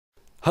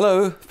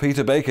Hello,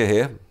 Peter Baker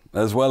here.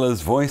 As well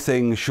as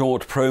voicing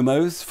short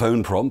promos,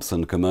 phone prompts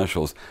and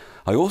commercials,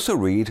 I also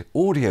read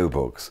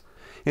audiobooks.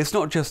 It's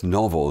not just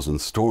novels and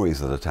stories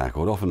that are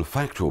tackled, often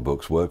factual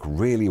books work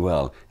really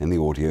well in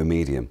the audio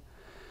medium.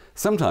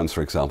 Sometimes,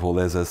 for example,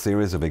 there's a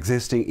series of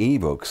existing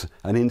ebooks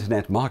an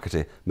internet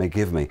marketer may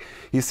give me.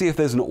 You see if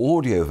there's an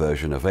audio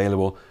version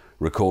available,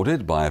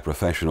 recorded by a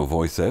professional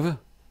voiceover,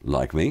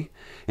 like me,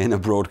 in a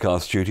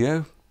broadcast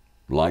studio,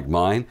 like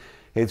mine,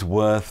 it's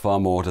worth far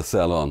more to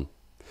sell on.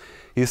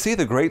 You see,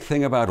 the great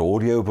thing about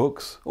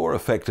audiobooks, or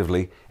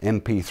effectively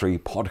MP3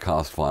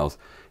 podcast files,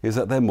 is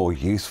that they're more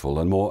useful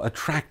and more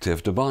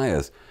attractive to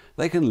buyers.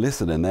 They can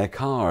listen in their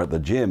car, at the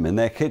gym, in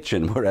their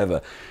kitchen, wherever.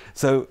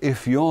 So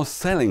if you're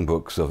selling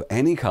books of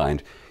any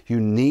kind, you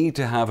need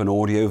to have an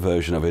audio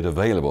version of it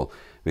available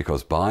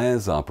because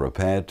buyers are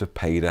prepared to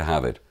pay to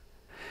have it.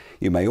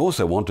 You may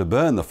also want to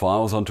burn the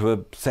files onto a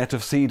set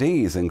of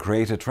CDs and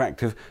create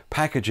attractive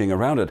packaging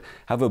around it.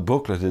 Have a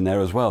booklet in there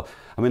as well.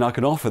 I mean, I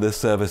can offer this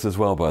service as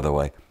well, by the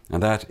way,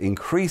 and that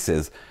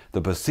increases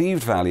the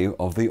perceived value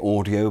of the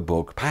audio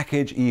book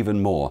package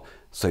even more,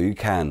 so you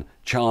can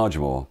charge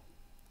more.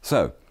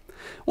 So,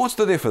 what's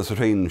the difference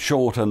between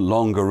short and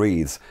longer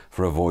reads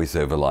for a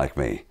voiceover like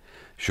me?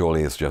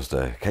 Surely it's just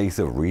a case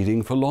of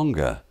reading for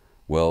longer.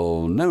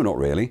 Well, no, not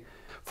really.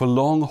 For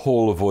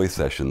long-haul voice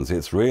sessions,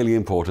 it's really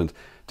important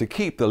to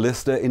keep the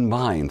listener in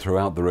mind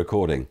throughout the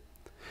recording.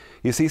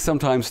 You see,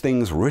 sometimes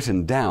things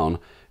written down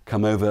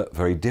come over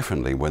very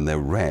differently when they're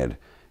read.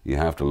 You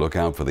have to look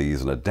out for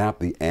these and adapt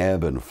the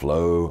ebb and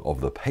flow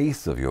of the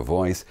pace of your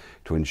voice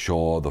to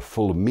ensure the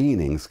full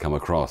meanings come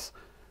across.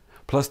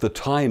 Plus, the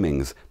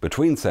timings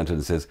between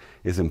sentences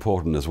is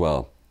important as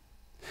well.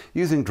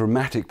 Using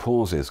dramatic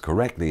pauses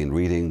correctly in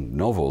reading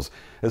novels,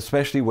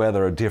 especially where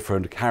there are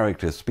different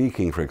characters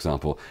speaking, for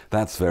example,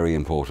 that's very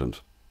important.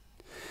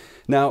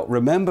 Now,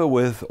 remember,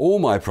 with all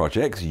my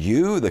projects,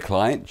 you, the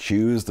client,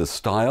 choose the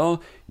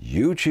style,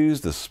 you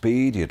choose the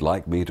speed you'd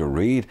like me to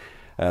read.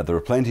 There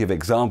are plenty of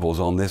examples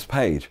on this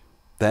page.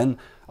 Then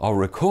I'll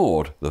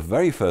record the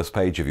very first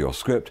page of your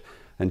script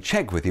and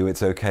check with you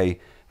it's okay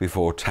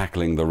before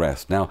tackling the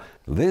rest. Now,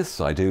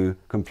 this I do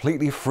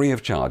completely free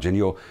of charge, and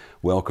you're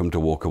welcome to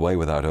walk away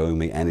without owing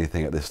me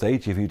anything at this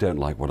stage if you don't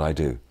like what I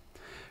do.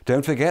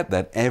 Don't forget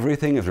that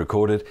everything is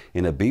recorded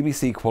in a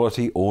BBC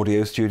quality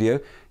audio studio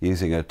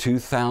using a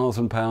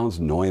 £2,000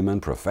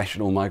 Neumann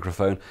professional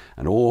microphone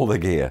and all the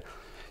gear.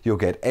 You'll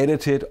get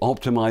edited,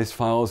 optimized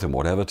files in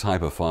whatever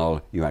type of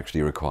file you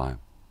actually require.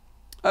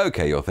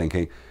 Okay, you're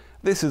thinking,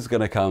 this is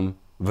going to come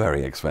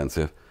very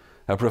expensive.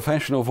 A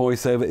professional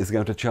voiceover is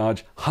going to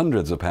charge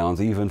hundreds of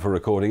pounds even for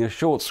recording a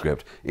short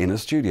script in a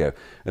studio,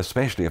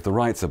 especially if the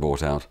rights are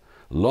bought out.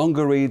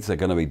 Longer reads are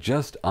going to be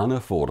just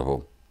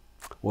unaffordable.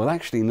 Well,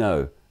 actually,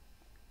 no.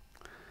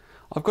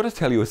 I've got to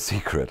tell you a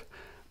secret.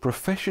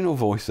 Professional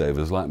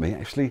voiceovers like me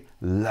actually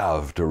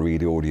love to read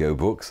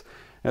audiobooks,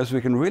 as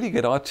we can really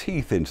get our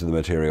teeth into the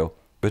material,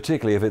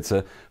 particularly if it's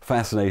a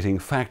fascinating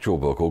factual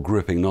book or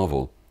gripping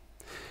novel.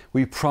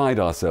 We pride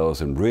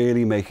ourselves in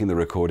really making the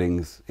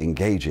recordings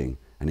engaging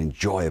and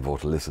enjoyable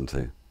to listen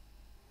to.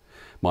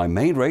 My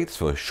main rates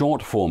for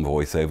short-form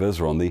voiceovers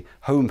are on the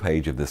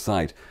homepage of this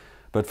site,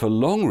 but for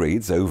long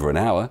reads over an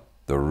hour,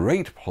 the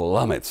rate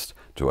plummets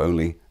to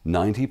only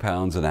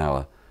 £90 an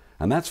hour.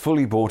 And that's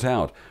fully bought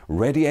out,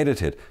 ready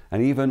edited,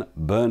 and even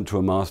burnt to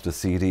a master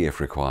CD if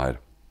required.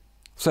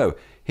 So,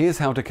 here's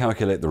how to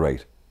calculate the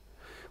rate.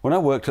 When I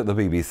worked at the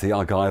BBC,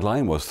 our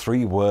guideline was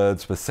 3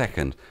 words per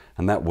second,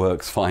 and that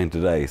works fine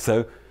today.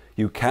 So,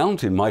 you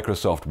count in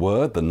Microsoft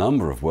Word the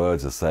number of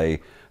words as, say,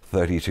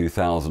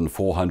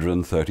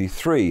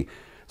 32,433.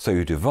 So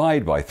you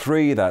divide by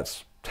 3,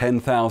 that's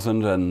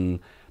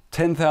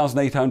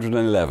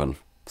 10,811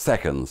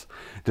 seconds.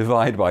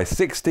 Divide by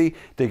 60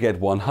 to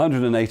get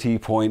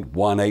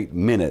 180.18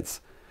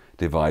 minutes.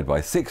 Divide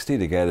by 60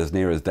 to get as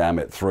near as, damn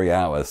it, 3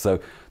 hours.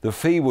 So the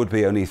fee would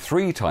be only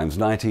 3 times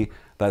 90,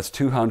 that's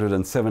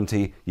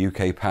 270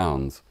 UK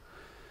pounds.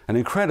 An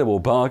incredible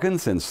bargain,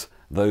 since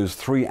those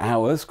 3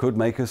 hours could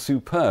make a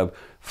superb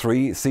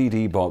 3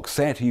 CD box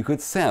set you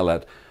could sell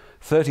at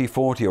 30,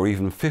 40 or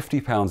even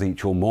 £50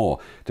 each or more,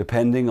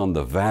 depending on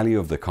the value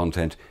of the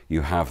content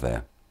you have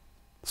there.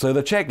 So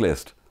the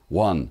checklist.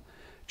 1.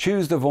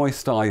 Choose the voice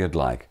style you'd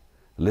like.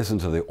 Listen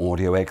to the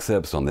audio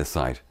excerpts on this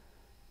site.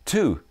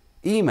 2.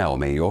 Email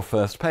me your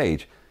first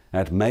page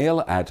at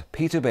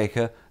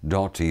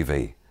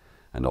mail@peterbaker.tv,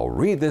 and I'll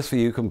read this for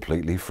you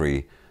completely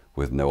free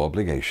with no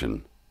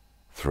obligation.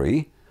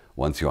 3.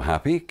 Once you're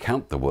happy,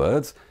 count the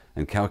words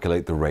and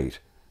calculate the rate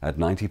at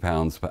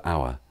 £90 per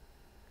hour.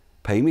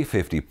 Pay me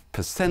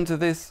 50% of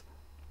this.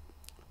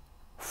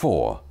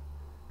 4.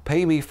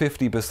 Pay me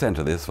 50%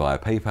 of this via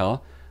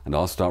PayPal, and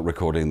I'll start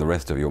recording the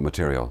rest of your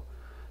material.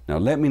 Now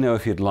let me know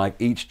if you'd like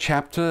each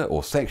chapter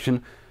or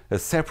section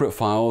as separate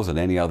files and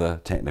any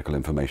other technical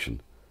information.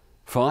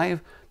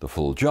 5. The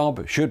full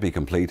job should be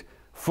complete,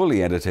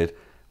 fully edited,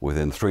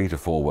 within 3 to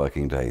 4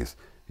 working days.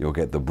 You'll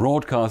get the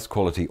broadcast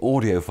quality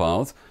audio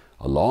files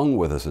along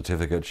with a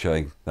certificate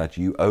showing that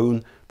you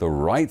own the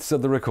rights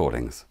of the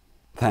recordings.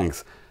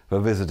 Thanks for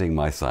visiting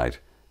my site,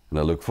 and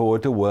I look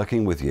forward to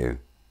working with you.